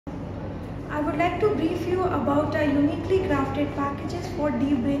I would like to brief you about our uniquely crafted packages for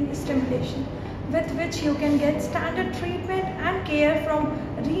deep brain stimulation, with which you can get standard treatment and care from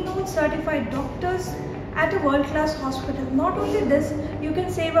renowned certified doctors at a world-class hospital. Not only this, you can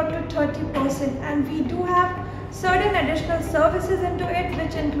save up to 30%, and we do have certain additional services into it,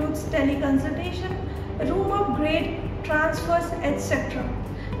 which includes teleconsultation, room upgrade, transfers, etc.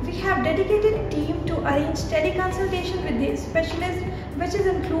 We have dedicated team to arrange teleconsultation with the specialist, which is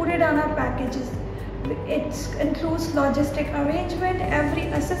included on our packages. It includes logistic arrangement, every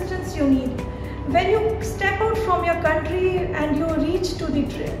assistance you need. When you step out from your country and you reach to the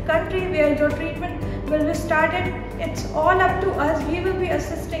country where your treatment will be started, it's all up to us. We will be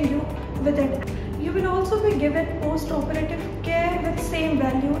assisting you with it. You will also be given post-operative care with same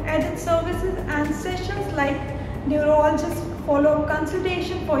value, added services and sessions like neurologist follow-up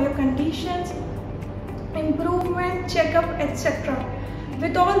consultation for your conditions, improvement, checkup, etc.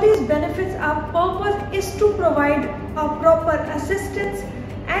 With all these benefits, our purpose is to provide a proper assistance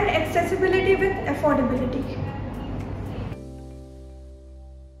and accessibility with affordability.